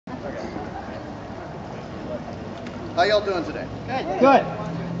How y'all doing today? Good. Good.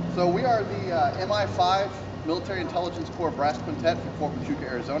 So we are the MI5 Military Intelligence Corps Brass Quintet from Fort Huachuca,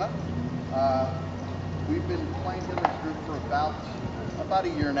 Arizona. We've been playing together as a group for about a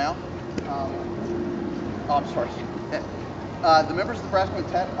year now. I'm sorry. The members of the Brass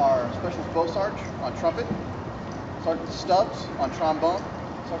Quintet are Specialist Bow Sarge on trumpet, Sergeant Stubbs on trombone,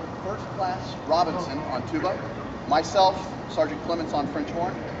 Sergeant First Class Robinson on tuba, myself, Sergeant Clements on French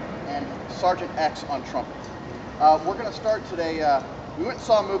horn, and Sergeant X on trumpet. We're going to start today. We went and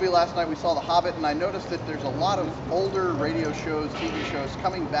saw a movie last night. We saw The Hobbit, and I noticed that there's a lot of older radio shows, TV shows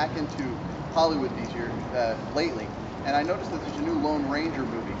coming back into Hollywood these years, lately. And I noticed that there's a new Lone Ranger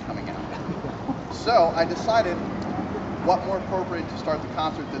movie coming out. So I decided, what more appropriate to start the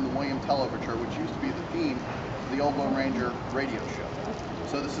concert than the William Tell Overture, which used to be the theme of the old Lone Ranger radio show.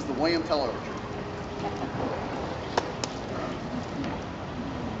 So this is the William Tell Overture.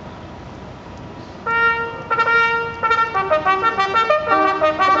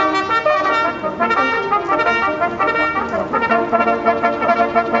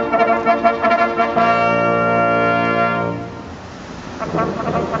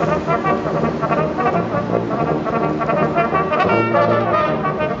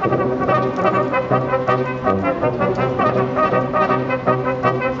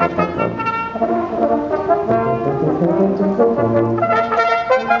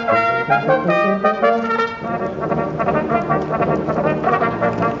 Thank you.